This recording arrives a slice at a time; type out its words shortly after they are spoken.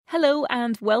Hello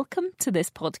and welcome to this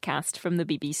podcast from the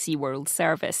BBC World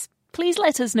Service. Please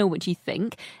let us know what you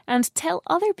think and tell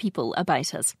other people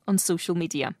about us on social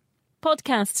media.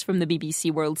 Podcasts from the BBC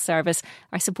World Service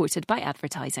are supported by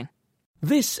advertising.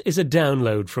 This is a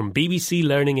download from BBC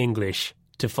Learning English.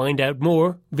 To find out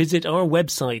more, visit our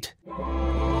website.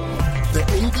 The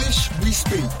English we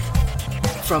speak.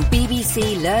 From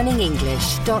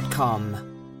bbclearningenglish.com.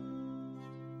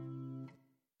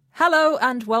 Hello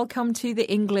and welcome to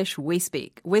the English We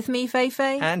Speak. With me,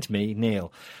 Feifei. And me,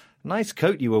 Neil. Nice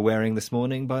coat you were wearing this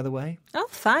morning, by the way. Oh,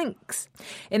 thanks.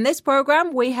 In this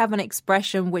programme, we have an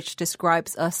expression which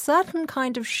describes a certain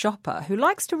kind of shopper who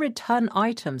likes to return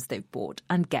items they've bought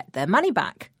and get their money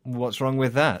back. What's wrong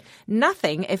with that?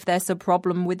 Nothing if there's a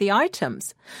problem with the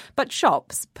items. But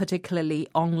shops, particularly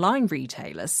online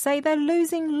retailers, say they're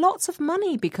losing lots of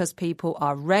money because people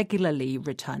are regularly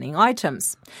returning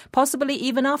items, possibly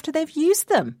even after they've used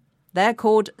them. They're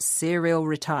called serial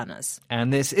returners.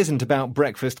 And this isn't about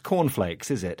breakfast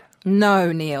cornflakes, is it?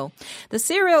 No, Neil. The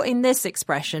serial in this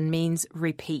expression means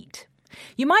repeat.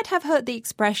 You might have heard the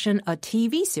expression a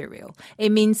TV serial.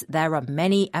 It means there are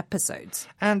many episodes.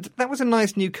 And that was a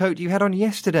nice new coat you had on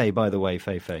yesterday, by the way,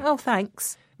 Feifei. Oh,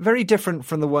 thanks. Very different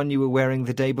from the one you were wearing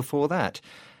the day before that.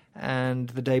 And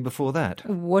the day before that.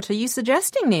 What are you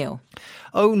suggesting, Neil?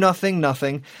 Oh,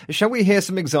 nothing. Shall we hear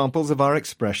some examples of our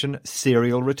expression,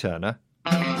 serial returner?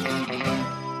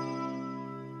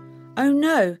 Oh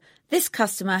no, this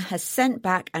customer has sent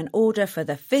back an order for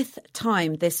the 5th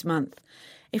time this month.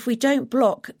 If we don't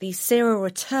block these serial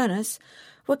returners,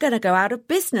 we're going to go out of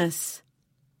business.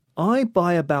 I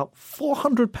buy about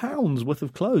 £400 worth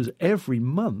of clothes every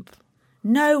month.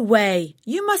 No way,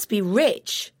 you must be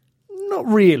rich. Not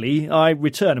really. I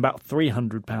return about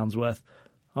 £300 worth.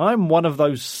 I'm one of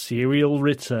those serial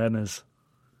returners.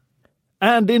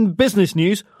 And in business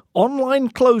news, online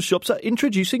clothes shops are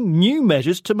introducing new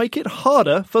measures to make it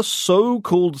harder for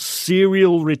so-called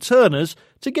serial returners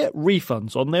to get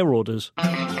refunds on their orders.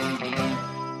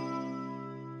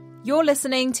 You're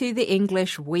listening to the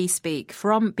English We Speak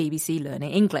from BBC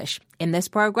Learning English. In this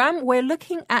programme, we're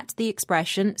looking at the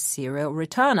expression serial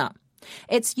returner.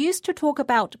 It's used to talk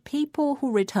about people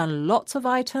who return lots of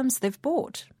items they've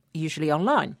bought, usually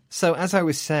online. So, as I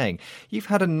was saying, you've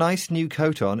had a nice new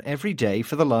coat on every day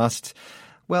for the last,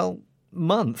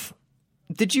 month.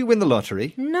 Did you win the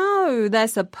lottery? No,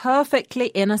 there's a perfectly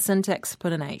innocent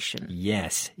explanation.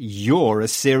 Yes, you're a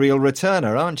serial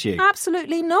returner, aren't you?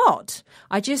 Absolutely not.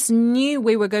 I just knew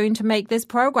we were going to make this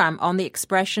programme on the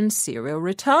expression serial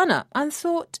returner and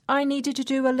thought I needed to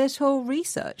do a little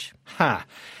research. Ha!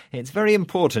 It's very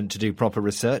important to do proper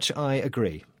research, I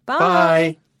agree.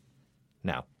 Bye.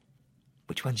 Now,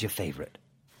 which one's your favourite?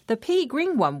 The pea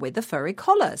green one with the furry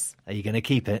collars. Are you going to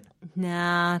keep it?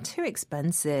 Nah, too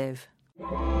expensive.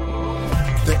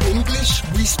 The English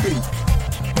we speak.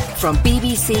 From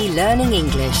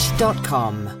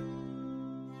bbclearningenglish.com.